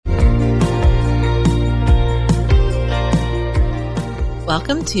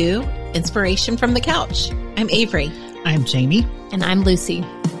Welcome to Inspiration from the Couch. I'm Avery. I'm Jamie. And I'm Lucy.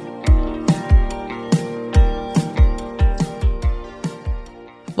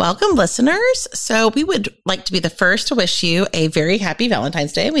 Welcome, listeners. So we would like to be the first to wish you a very happy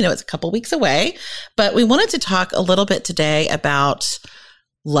Valentine's Day. We know it's a couple weeks away, but we wanted to talk a little bit today about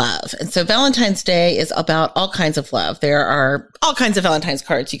love. And so Valentine's Day is about all kinds of love. There are all kinds of Valentine's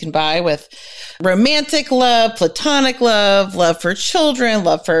cards you can buy with romantic love, platonic love, love for children,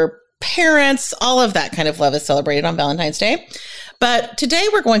 love for parents. All of that kind of love is celebrated on Valentine's Day. But today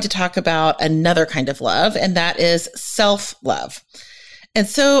we're going to talk about another kind of love, and that is self-love. And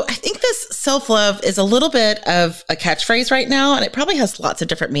so I think this self-love is a little bit of a catchphrase right now, and it probably has lots of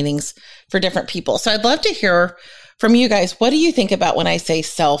different meanings for different people. So I'd love to hear from you guys. What do you think about when I say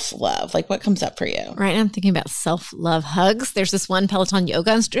self-love? Like, what comes up for you? Right. I'm thinking about self-love hugs. There's this one Peloton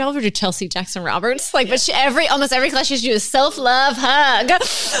yoga instructor to Chelsea Jackson Roberts. Like, but she, almost every class she used to do a self-love hug.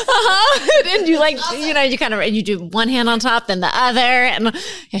 And you you do one hand on top, then the other. And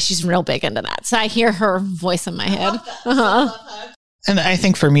yeah, she's real big into that. So I hear her voice in my head. And I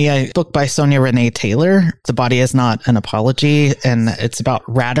think for me, a book by Sonya Renee Taylor, The Body Is Not an Apology, and it's about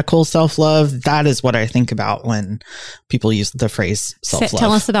radical self-love. That is what I think about when people use the phrase self-love.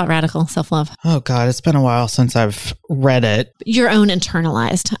 Tell us about radical self-love. Oh God, it's been a while since I've read it. Your own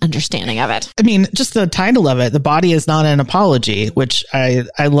internalized understanding of it. I mean, just the title of it, The Body Is Not an Apology, which I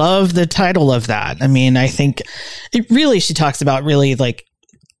love the title of that. I mean, I think it really, she talks about really like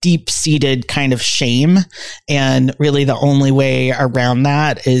deep-seated kind of shame. And really the only way around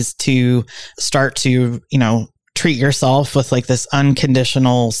that is to start to, treat yourself with like this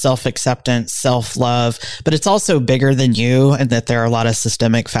unconditional self-acceptance, self-love, but it's also bigger than you, and that there are a lot of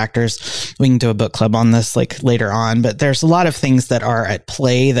systemic factors. We can do a book club on this like later on, but there's a lot of things that are at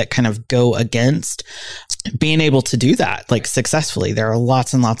play that kind of go against being able to do that like successfully. There are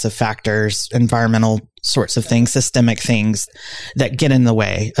lots and lots of factors, environmental sorts of things, systemic things that get in the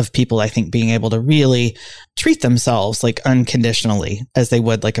way of people, I think, being able to really treat themselves like unconditionally as they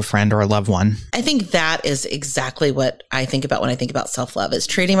would like a friend or a loved one. I think that is exactly what I think about when I think about self-love, is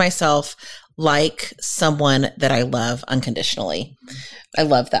treating myself like someone that I love unconditionally. I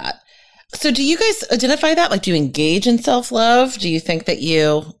love that. So do you guys identify that? Like, do you engage in self-love? Do you think that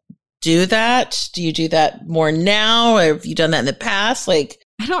you do that? Do you do that more now? Or have you done that in the past? Like,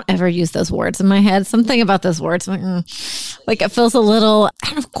 I don't ever use those words in my head. Something about those words, like it feels a little, I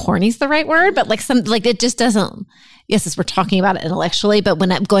don't know if corny is the right word, but it just doesn't, yes, as we're talking about it intellectually, but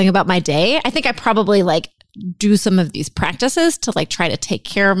when I'm going about my day, I think I probably do some of these practices to try to take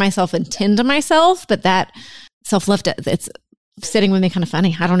care of myself and tend to myself. But that self-love, it's sitting with me kind of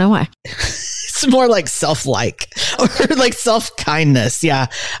funny. I don't know why. It's more like self-like or like self-kindness. Yeah.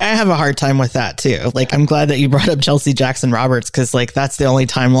 I have a hard time with that too. Like, I'm glad that you brought up Chelsea Jackson Roberts, because that's the only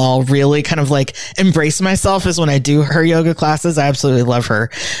time I'll really kind of embrace myself is when I do her yoga classes. I absolutely love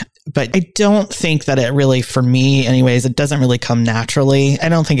her. But I don't think that it really, for me anyways, it doesn't really come naturally. I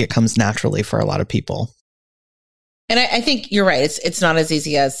don't think it comes naturally for a lot of people. And I think you're right. It's not as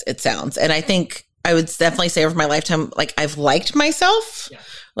easy as it sounds. And I think I would definitely say over my lifetime, I've liked myself. Yeah.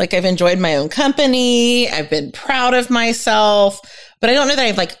 I've enjoyed my own company. I've been proud of myself, but I don't know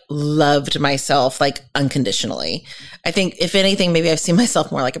that I've loved myself unconditionally. I think if anything, maybe I've seen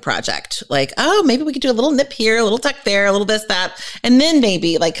myself more like a project. Oh, maybe we could do a little nip here, a little tuck there, a little this, that. And then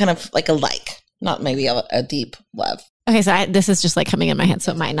maybe kind of not maybe a deep love. Okay, so this is just coming in my head,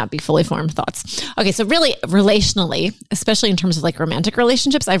 so it might not be fully formed thoughts. Okay, so really relationally, especially in terms of romantic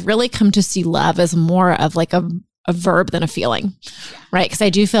relationships, I've really come to see love as more of a verb than a feeling, right? Because I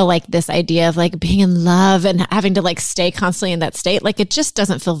do feel this idea of being in love and having to stay constantly in that state, it just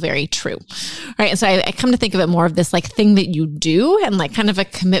doesn't feel very true, right? And so I come to think of it more of this thing that you do and kind of a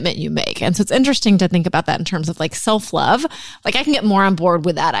commitment you make. And so it's interesting to think about that in terms of self-love. I can get more on board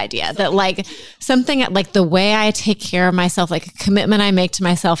with that idea that something the way I take care of myself, a commitment I make to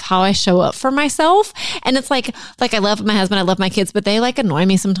myself, how I show up for myself. And it's I love my husband, I love my kids, but they annoy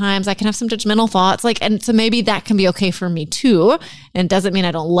me sometimes. I can have some judgmental thoughts, and so maybe that can be okay for me too. And it doesn't mean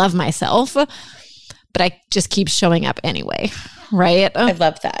I don't love myself, but I just keep showing up anyway. Right. I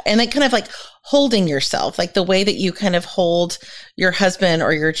love that. And kind of holding yourself, the way that you kind of hold your husband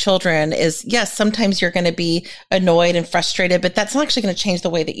or your children is, yes, sometimes you're going to be annoyed and frustrated, but that's not actually going to change the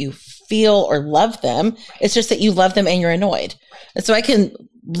way that you feel or love them. It's just that you love them and you're annoyed. And so I can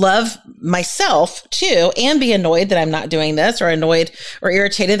love myself too and be annoyed that I'm not doing this, or annoyed or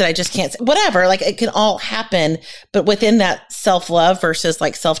irritated that I just can't, whatever. It can all happen, but within that self-love versus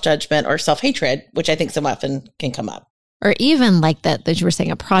self-judgment or self-hatred, which I think so often can come up. Or even like that you were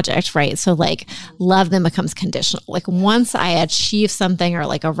saying a project, right? So like love then becomes conditional. Like once I achieve something or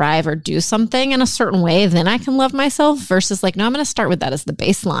like arrive or do something in a certain way, then I can love myself versus like, no, I'm going to start with that as the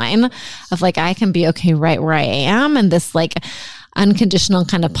baseline of like, I can be okay right where I am. And this like unconditional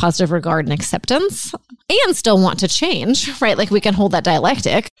kind of positive regard and acceptance and still want to change, right? Like we can hold that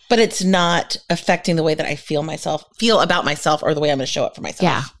dialectic. But it's not affecting the way that I feel about myself or the way I'm going to show up for myself.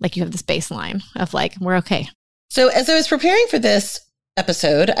 Yeah. Like you have this baseline of like, we're okay. So as I was preparing for this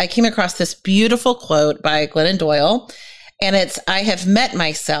episode, I came across this beautiful quote by Glennon Doyle, and it's, I have met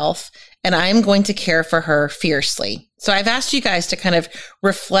myself and I'm going to care for her fiercely. So I've asked you guys to kind of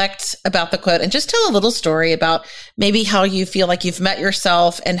reflect about the quote and just tell a little story about maybe how you feel like you've met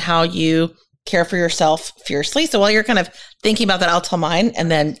yourself and how you care for yourself fiercely. So while you're kind of thinking about that, I'll tell mine and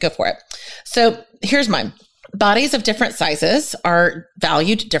then go for it. So here's mine. Bodies of different sizes are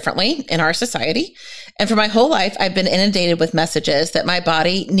valued differently in our society. And for my whole life, I've been inundated with messages that my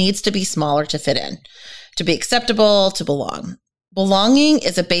body needs to be smaller to fit in, to be acceptable, to belong. Belonging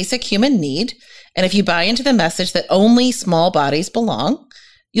is a basic human need. And if you buy into the message that only small bodies belong,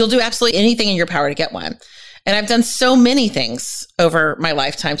 you'll do absolutely anything in your power to get one. And I've done so many things over my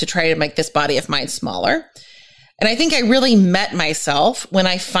lifetime to try to make this body of mine smaller. And I think I really met myself when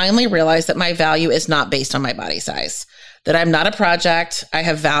I finally realized that my value is not based on my body size, that I'm not a project, I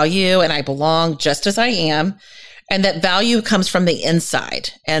have value and I belong just as I am, and that value comes from the inside.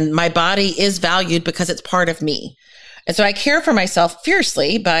 And my body is valued because it's part of me. And so I care for myself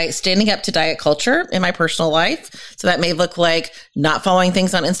fiercely by standing up to diet culture in my personal life. So that may look like not following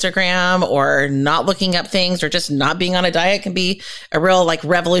things on Instagram or not looking up things or just not being on a diet can be a real like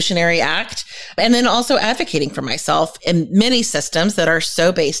revolutionary act. And then also advocating for myself in many systems that are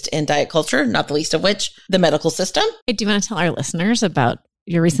so based in diet culture, not the least of which the medical system. Hey, do you want to tell our listeners about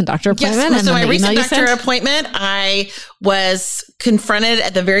your recent doctor appointment? Yes, so my recent doctor appointment, I was confronted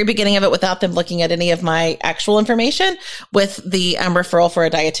at the very beginning of it without them looking at any of my actual information with the referral for a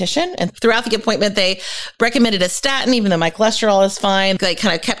dietitian. And throughout the appointment, they recommended a statin, even though my cholesterol is fine. They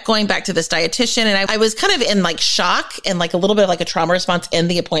kind of kept going back to this dietitian. And I was kind of in like shock and like a little bit of like a trauma response in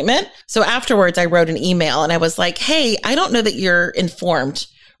the appointment. So afterwards, I wrote an email and I was like, hey, I don't know that you're informed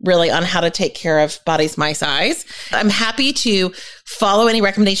really on how to take care of bodies my size. I'm happy to follow any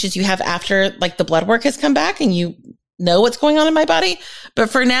recommendations you have after like the blood work has come back and you know what's going on in my body. But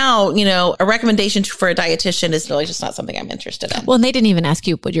for now, you know, a recommendation for a dietitian is really just not something I'm interested in. Well, and they didn't even ask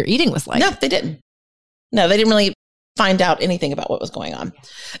you what your eating was like. No, they didn't. No, they didn't really find out anything about what was going on.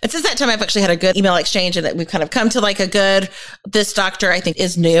 And since that time, I've actually had a good email exchange and that we've kind of come to like a good, this doctor I think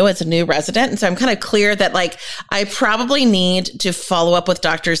is new. It's a new resident. And so I'm kind of clear that like, I probably need to follow up with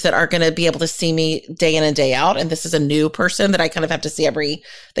doctors that are going to be able to see me day in and day out. And this is a new person that I kind of have to see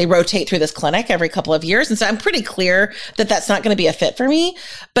they rotate through this clinic every couple of years. And so I'm pretty clear that that's not going to be a fit for me,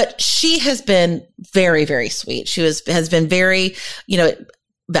 but she has been very, very sweet. She has been very,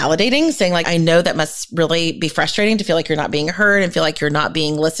 validating, saying like, I know that must really be frustrating to feel like you're not being heard and feel like you're not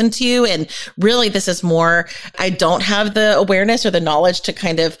being listened to. And really, this is more, I don't have the awareness or the knowledge to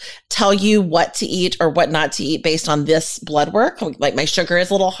kind of tell you what to eat or what not to eat based on this blood work. Like my sugar is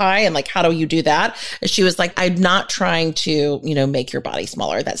a little high and like, how do you do that? And she was like, I'm not trying to, make your body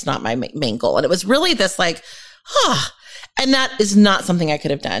smaller. That's not my main goal. And it was really this like, and that is not something I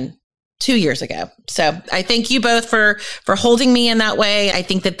could have done 2 years ago. So I thank you both for holding me in that way. I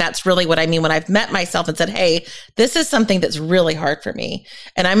think that that's really what I mean when I've met myself and said, hey, this is something that's really hard for me.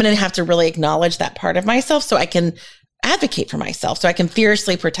 And I'm going to have to really acknowledge that part of myself so I can advocate for myself, so I can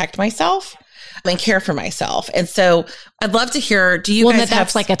fiercely protect myself and care for myself. And so I'd love to hear, do you guys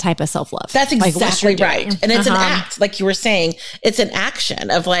that's like a type of self-love. That's exactly right. And it's an act, like you were saying, it's an action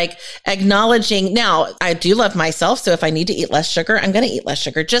of like acknowledging, now I do love myself. So if I need to eat less sugar, I'm going to eat less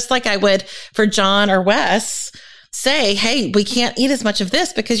sugar. Just like I would for John or Wes say, hey, we can't eat as much of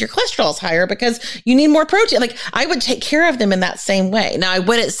this because your cholesterol is higher because you need more protein. Like I would take care of them in that same way. Now I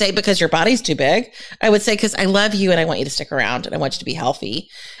wouldn't say because your body's too big. I would say, because I love you and I want you to stick around and I want you to be healthy.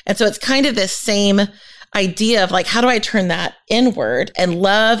 And so it's kind of this same idea of like, how do I turn that inward and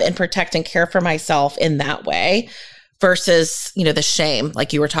love and protect and care for myself in that way versus, the shame,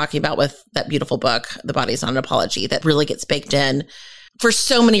 like you were talking about with that beautiful book, The Body Is Not an Apology, that really gets baked in for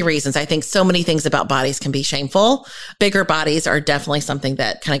so many reasons. I think so many things about bodies can be shameful. Bigger bodies are definitely something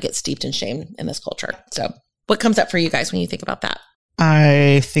that kind of gets steeped in shame in this culture. So what comes up for you guys when you think about that?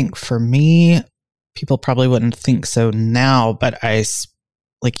 I think for me, people probably wouldn't think so now, but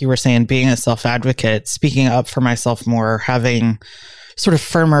like you were saying, being a self-advocate, speaking up for myself more, having sort of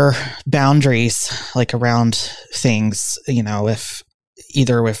firmer boundaries like around things,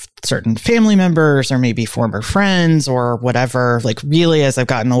 either with certain family members or maybe former friends or whatever, like really as I've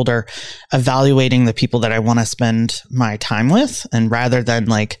gotten older, evaluating the people that I want to spend my time with. And rather than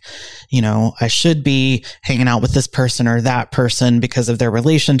like, I should be hanging out with this person or that person because of their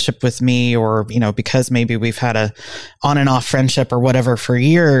relationship with me, or, because maybe we've had a on and off friendship or whatever for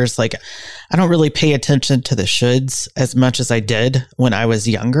years. Like I don't really pay attention to the shoulds as much as I did when I was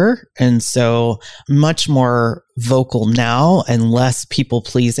younger. And so much more vocal now and less people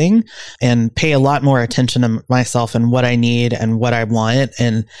pleasing, and pay a lot more attention to myself and what I need and what I want.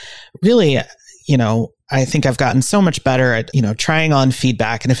 And really, I think I've gotten so much better at, trying on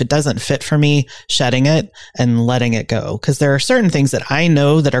feedback. And if it doesn't fit for me, shedding it and letting it go. Because there are certain things that I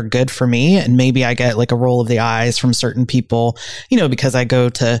know that are good for me. And maybe I get like a roll of the eyes from certain people, because I go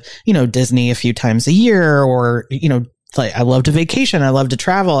to, Disney a few times a year, or, like I love to vacation. I love to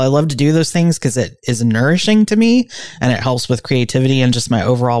travel. I love to do those things because it is nourishing to me and it helps with creativity and just my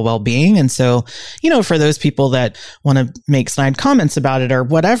overall well-being. And so, for those people that want to make snide comments about it or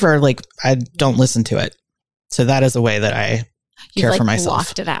whatever, like I don't listen to it. So that is a way that I care for myself.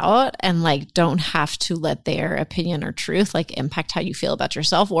 Blocked it out and like don't have to let their opinion or truth like impact how you feel about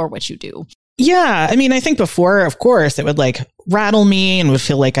yourself or what you do. Yeah. I mean, I think before, of course, it would like rattle me and would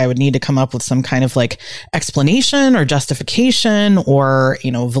feel like I would need to come up with some kind of like explanation or justification or,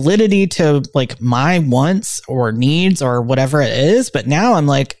 validity to like my wants or needs or whatever it is. But now I'm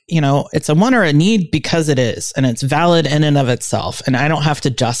like, it's a want or a need because it is, and it's valid in and of itself. And I don't have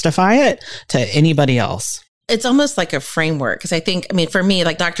to justify it to anybody else. It's almost like a framework. Because I think, for me,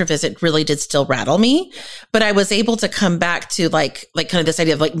 like doctor visit really did still rattle me, but I was able to come back to like kind of this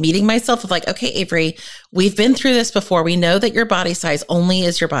idea of like meeting myself of like, okay, Avery, we've been through this before. We know that your body size only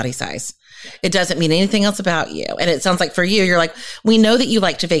is your body size. It doesn't mean anything else about you. And it sounds like for you, you're like, we know that you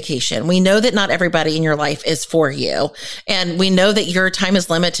like to vacation. We know that not everybody in your life is for you. And we know that your time is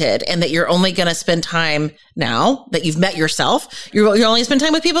limited and that you're only going to spend time now that you've met yourself. You're only spend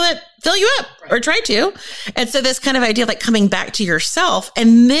time with people that fill you up or try to. And so this kind of idea of like coming back to yourself,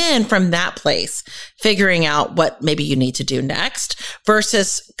 and then from that place, figuring out what maybe you need to do next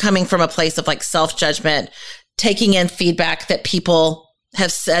versus coming from a place of like self-judgment, taking in feedback that people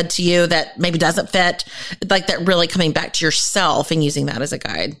have said to you that maybe doesn't fit, like that really coming back to yourself and using that as a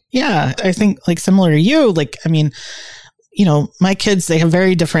guide. Yeah. I think like similar to you, like, my kids, they have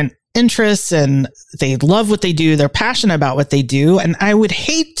very different interests and they love what they do. They're passionate about what they do. And I would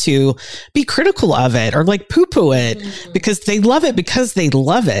hate to be critical of it or like poo-poo it because they love it because they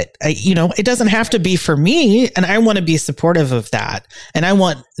love it. It doesn't have to be for me. And I want to be supportive of that. And I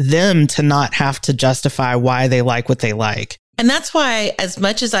want them to not have to justify why they like what they like. And that's why, as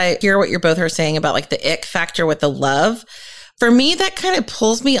much as I hear what you're both are saying about like the ick factor with the love, for me, that kind of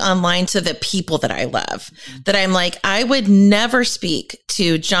pulls me online to the people that I love, that I'm like, I would never speak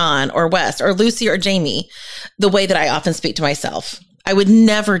to John or Wes or Lucy or Jamie the way that I often speak to myself. I would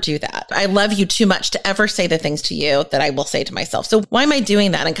never do that. I love you too much to ever say the things to you that I will say to myself. So why am I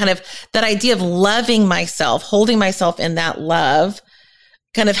doing that? And kind of that idea of loving myself, holding myself in that love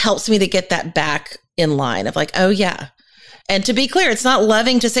kind of helps me to get that back in line of like, oh yeah. And to be clear, it's not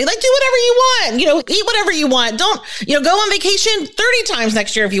loving to say like, do whatever you want, eat whatever you want. Don't, go on vacation 30 times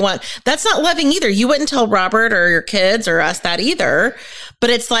next year if you want. That's not loving either. You wouldn't tell Robert or your kids or us that either. But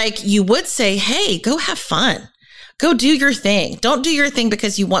it's like, you would say, hey, go have fun. Go do your thing. Don't do your thing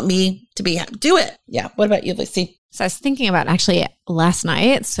because you want me to be happy. Do it. Yeah. What about you, Lucy? So I was thinking about actually last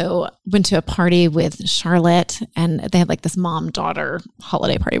night. So went to a party with Charlotte and they had like this mom-daughter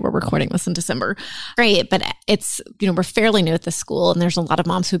holiday party. We're recording this in December. Great. But it's, we're fairly new at the school and there's a lot of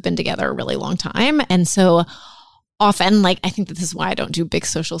moms who've been together a really long time. And so often, like, I think that this is why I don't do big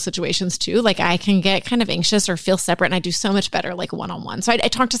social situations too. Like I can get kind of anxious or feel separate and I do so much better like one-on-one. So I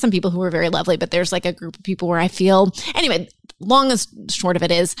talked to some people who were very lovely, but there's like a group of people where I feel, anyway, long as short of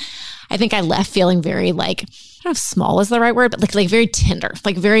it is, I think I left feeling very like, I don't know if small is the right word, but like very tender,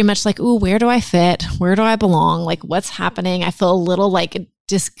 like very much like, ooh, where do I fit? Where do I belong? Like what's happening? I feel a little like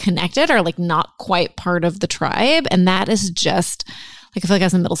disconnected or like not quite part of the tribe. And that is just like, I feel like I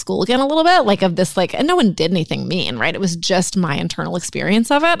was in middle school again a little bit, like of this, like, and no one did anything mean, right? It was just my internal experience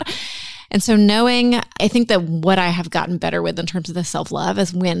of it. And so knowing, I think that what I have gotten better with in terms of the self-love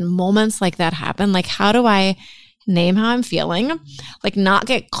is when moments like that happen, like how do I name how I'm feeling, like not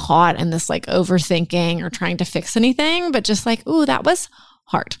get caught in this like overthinking or trying to fix anything, but just like, ooh, that was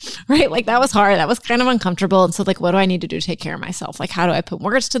hard, right? Like that was hard. That was kind of uncomfortable. And so like, what do I need to do to take care of myself? Like, how do I put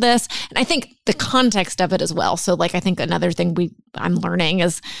words to this? And I think the context of it as well. So like, I think another thing I'm learning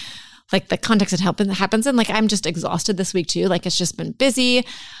is like the context it happens in, like, I'm just exhausted this week too. Like it's just been busy.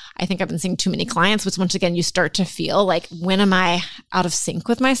 I think I've been seeing too many clients, which once again, you start to feel like, when am I out of sync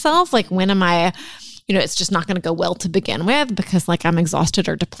with myself? Like, when am I, it's just not going to go well to begin with because like I'm exhausted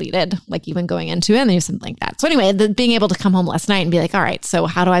or depleted, like even going into it, and there's something like that. So anyway, being able to come home last night and be like, all right, so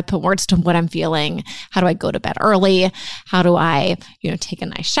how do I put words to what I'm feeling? How do I go to bed early? How do I, take a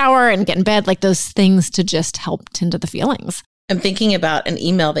nice shower and get in bed? Like those things to just help tend to the feelings. I'm thinking about an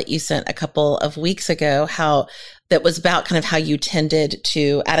email that you sent a couple of weeks ago, that was about kind of how you tended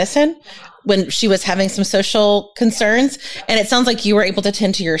to Addison when she was having some social concerns. And it sounds like you were able to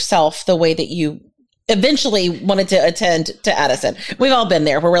tend to yourself the way that you eventually wanted to attend to Addison. We've all been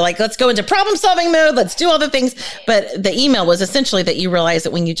there where we're like, let's go into problem solving mode. Let's do all the things. But the email was essentially that you realized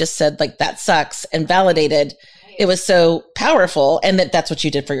that when you just said like, that sucks and validated, it was so powerful. And that's what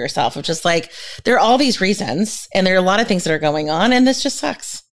you did for yourself. It's just like, there are all these reasons and there are a lot of things that are going on and this just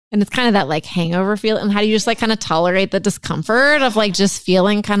sucks. And it's kind of that like hangover feel. And how do you just like kind of tolerate the discomfort of like just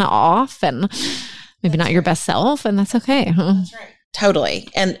feeling kind of off and maybe not your best self? And that's okay. That's right. Totally.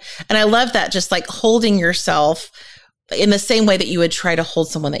 And I love that, just like holding yourself in the same way that you would try to hold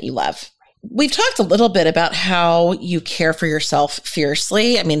someone that you love. We've talked a little bit about how you care for yourself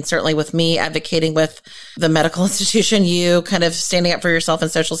fiercely. I mean, certainly with me advocating with the medical institution, you kind of standing up for yourself in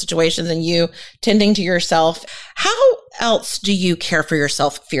social situations and you tending to yourself. How else do you care for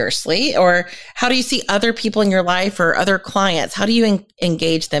yourself fiercely? Or how do you see other people in your life or other clients? How do you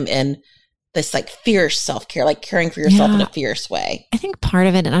engage them in this like fierce self-care, like caring for yourself in a fierce way? I think part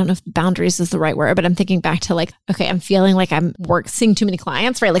of it, and I don't know if boundaries is the right word, but I'm thinking back to like, okay, I'm feeling like I'm seeing too many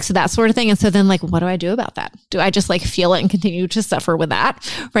clients, right? Like, so that sort of thing. And so then like, what do I do about that? Do I just like feel it and continue to suffer with that?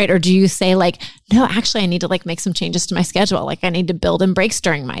 Right. Or do you say like, no, actually I need to like make some changes to my schedule. Like I need to build in breaks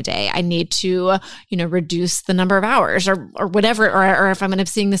during my day. I need to, reduce the number of hours or whatever. Or if I'm going to be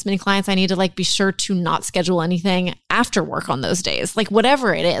seeing this many clients, I need to like be sure to not schedule anything after work on those days. Like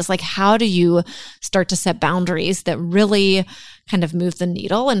whatever it is, like how do you start to set boundaries that really kind of move the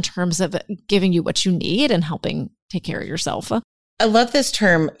needle in terms of giving you what you need and helping take care of yourself? I love this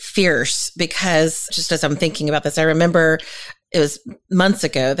term fierce because just as I'm thinking about this, I remember it was months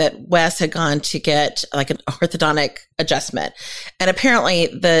ago that Wes had gone to get like an orthodontic adjustment. And apparently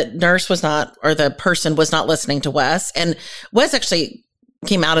the nurse was not, or the person was not listening to Wes. And Wes actually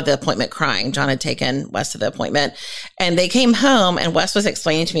came out of the appointment crying. John had taken Wes to the appointment and they came home and Wes was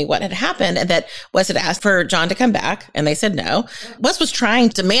explaining to me what had happened and that Wes had asked for John to come back and they said no. Wes was trying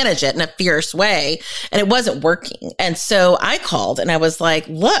to manage it in a fierce way and it wasn't working. And so I called and I was like,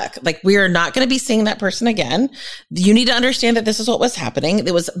 look, like we are not going to be seeing that person again. You need to understand that this is what was happening.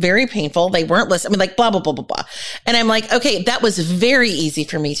 It was very painful. They weren't listening. I mean, like blah, blah, blah, blah, blah. And I'm like, okay, that was very easy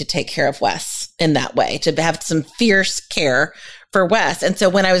for me to take care of Wes in that way, to have some fierce care for Wes. And so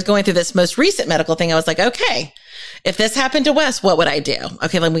when I was going through this most recent medical thing, I was like, okay, if this happened to Wes, what would I do?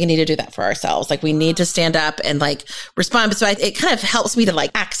 Okay, then we need to do that for ourselves. Like we need to stand up and like respond. So it kind of helps me to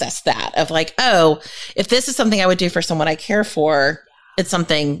like access that of like, oh, if this is something I would do for someone I care for, it's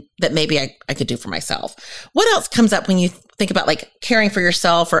something that maybe I could do for myself. What else comes up when you think about like caring for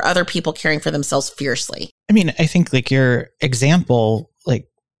yourself or other people caring for themselves fiercely? I mean, I think like your example, like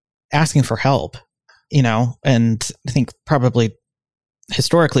asking for help, and I think probably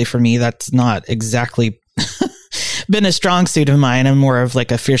historically for me, that's not exactly been a strong suit of mine. I'm more of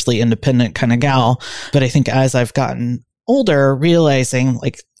like a fiercely independent kind of gal. But I think as I've gotten older, realizing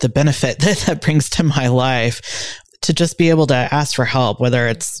like the benefit that brings to my life to just be able to ask for help, whether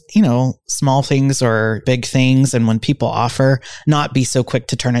it's, small things or big things. And when people offer, not be so quick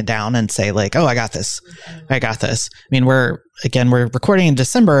to turn it down and say like, oh, I got this. I mean, we're recording in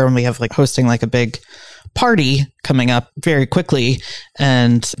December and we have like hosting like a big party coming up very quickly.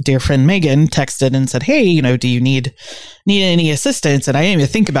 And dear friend Megan texted and said, hey, do you need any assistance? And I didn't even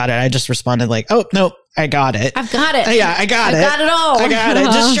think about it. I just responded like, oh, no, I got it. I've got it. Yeah, I got it. I got it all. I got it.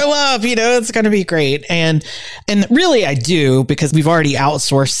 Just show up, it's going to be great. And really I do, because we've already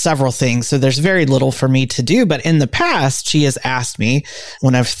outsourced several things. So there's very little for me to do. But in the past, she has asked me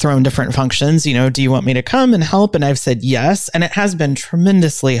when I've thrown different functions, do you want me to come and help? And I've said yes. And it has been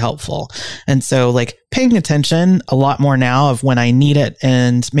tremendously helpful. And so like paying attention a lot more now of when I need it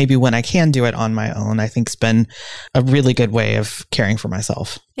and maybe when I can do it on my own, I think has been a really good way of caring for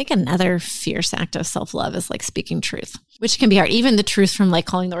myself. I think another fierce act of self-love is like speaking truth, which can be hard. Even the truth from like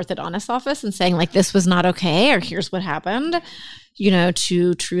calling the orthodontist office and saying like, this was not okay, or here's what happened,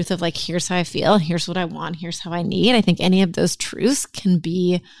 to truth of like, here's how I feel, here's what I want, here's how I need. I think any of those truths can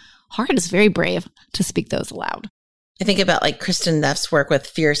be hard. It's very brave to speak those aloud. I think about like Kristen Neff's work with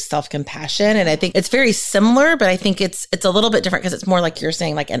fierce self-compassion. And I think it's very similar, but I think it's a little bit different because it's more like you're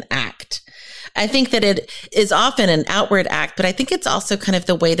saying like an act I think that it is often an outward act, but I think it's also kind of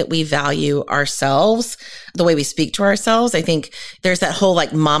the way that we value ourselves, the way we speak to ourselves. I think there's that whole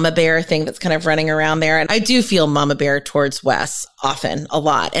like mama bear thing that's kind of running around there. And I do feel mama bear towards Wes often, a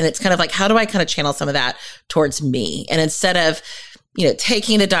lot. And it's kind of like, how do I kind of channel some of that towards me? And instead of,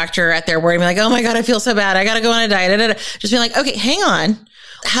 taking the doctor at their word and be like, oh my God, I feel so bad. I got to go on a diet. Just being like, okay, hang on.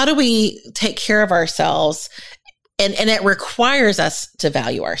 How do we take care of ourselves? And it requires us to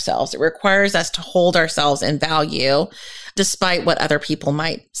value ourselves. It requires us to hold ourselves in value, despite what other people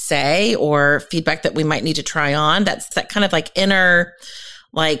might say or feedback that we might need to try on. That's that kind of like inner,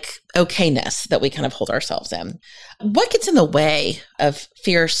 like okayness that we kind of hold ourselves in. What gets in the way of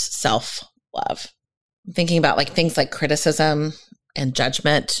fierce self-love? I'm thinking about like things like criticism and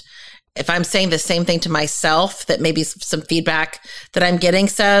judgment. If I'm saying the same thing to myself that maybe some feedback that I'm getting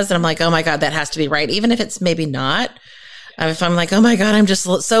says, and I'm like, oh my God, that has to be right. Even if it's maybe not. If I'm like, oh my God, I'm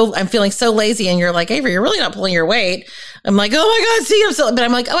feeling so lazy. And you're like, Avery, you're really not pulling your weight. I'm like, oh my God, see, but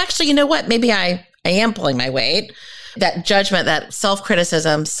I'm like, oh, actually, you know what? Maybe I am pulling my weight. That judgment, that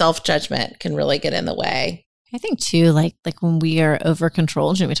self-criticism, self-judgment can really get in the way. I think too, like when we are over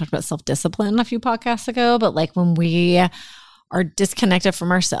controlled, we talked about self-discipline a few podcasts ago, but like when we are disconnected from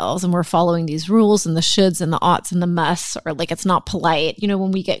ourselves and we're following these rules and the shoulds and the oughts and the musts, or like it's not polite,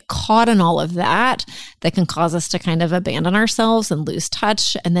 when we get caught in all of that, that can cause us to kind of abandon ourselves and lose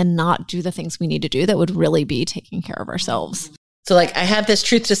touch and then not do the things we need to do that would really be taking care of ourselves. So like, I have this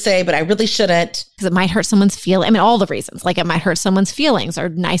truth to say, but I really shouldn't. Because it might hurt someone's feelings. All the reasons. Like it might hurt someone's feelings, or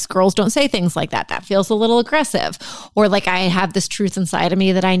nice girls don't say things like that. That feels a little aggressive. Or like I have this truth inside of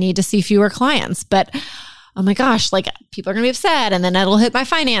me that I need to see fewer clients. But oh my gosh, like people are going to be upset and then it'll hit my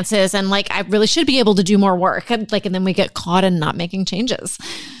finances. And like, I really should be able to do more work. And then we get caught in not making changes.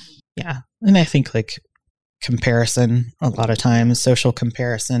 Yeah. And I think like comparison, a lot of times, social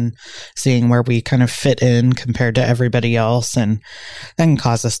comparison, seeing where we kind of fit in compared to everybody else. And that can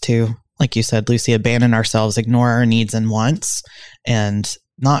cause us to, like you said, Lucy, abandon ourselves, ignore our needs and wants, and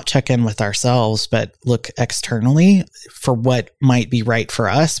not check in with ourselves, but look externally for what might be right for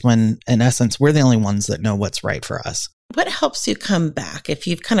us, when in essence, we're the only ones that know what's right for us. What helps you come back if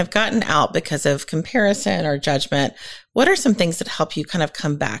you've kind of gotten out because of comparison or judgment? What are some things that help you kind of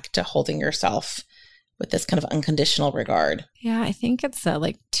come back to holding yourself with this kind of unconditional regard? Yeah, I think it's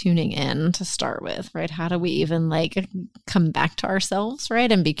like tuning in to start with, right? How do we even like come back to ourselves,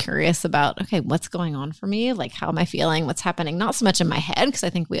 right? And be curious about, okay, what's going on for me? Like, how am I feeling? What's happening? Not so much in my head, because I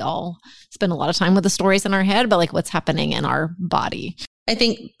think we all spend a lot of time with the stories in our head, but like what's happening in our body. I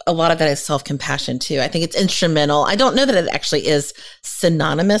think a lot of that is self-compassion too. I think it's instrumental. I don't know that it actually is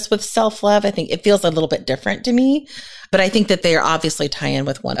synonymous with self-love. I think it feels a little bit different to me, but I think that they are obviously tie in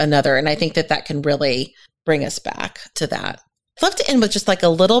with one another. And I think that can really bring us back to that. I'd love to end with just like a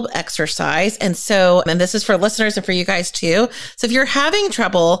little exercise. And this is for listeners and for you guys too. So if you're having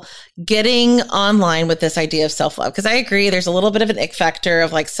trouble getting online with this idea of self-love, because I agree, there's a little bit of an ick factor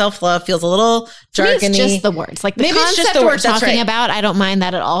of like self-love feels a little jargony. It's just the words, like the maybe concept it's just the we're talking about. I don't mind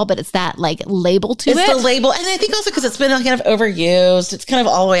that at all, but it's that like label to it. It's the label. And I think also because it's been kind of overused, it's kind of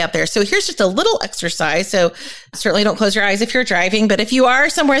all the way up there. So here's just a little exercise. So certainly don't close your eyes if you're driving, but if you are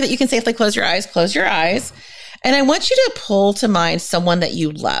somewhere that you can safely close your eyes. And I want you to pull to mind someone that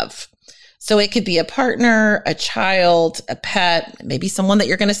you love. So it could be a partner, a child, a pet, maybe someone that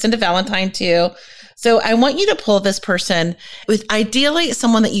you're going to send a Valentine to. So I want you to pull this person with ideally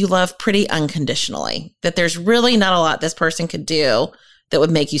someone that you love pretty unconditionally, that there's really not a lot this person could do that would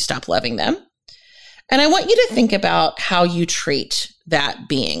make you stop loving them. And I want you to think about how you treat that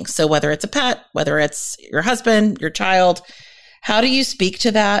being. So whether it's a pet, whether it's your husband, your child, how do you speak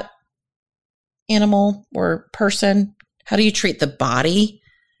to that animal or person? How do you treat the body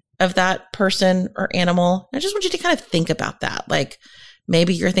of that person or animal? I just want you to kind of think about that. Like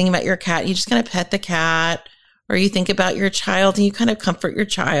maybe you're thinking about your cat, and you just kind of pet the cat, or you think about your child and you kind of comfort your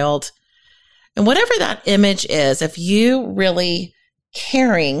child. And whatever that image is, if you really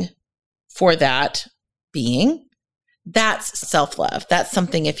caring for that being, that's self-love. That's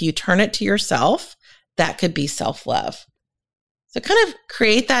something, if you turn it to yourself, that could be self-love. So kind of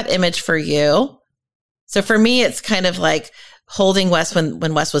create that image for you. So for me, it's kind of like holding Wes when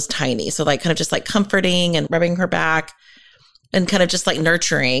Wes was tiny. So like kind of just like comforting and rubbing her back and kind of just like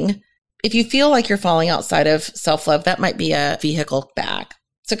nurturing. If you feel like you're falling outside of self-love, that might be a vehicle back.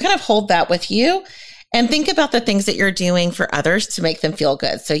 So kind of hold that with you and think about the things that you're doing for others to make them feel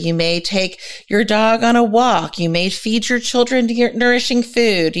good. So you may take your dog on a walk. You may feed your children nourishing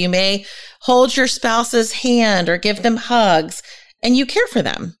food. You may hold your spouse's hand or give them hugs, and you care for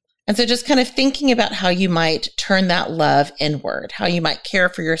them. And so just kind of thinking about how you might turn that love inward, how you might care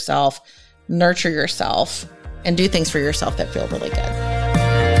for yourself, nurture yourself and do things for yourself that feel really good.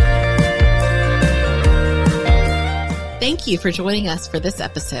 Thank you for joining us for this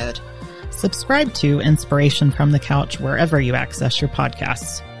episode. Subscribe to Inspiration from the Couch wherever you access your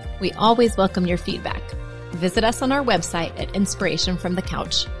podcasts. We always welcome your feedback. Visit us on our website at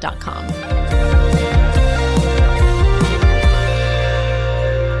inspirationfromthecouch.com.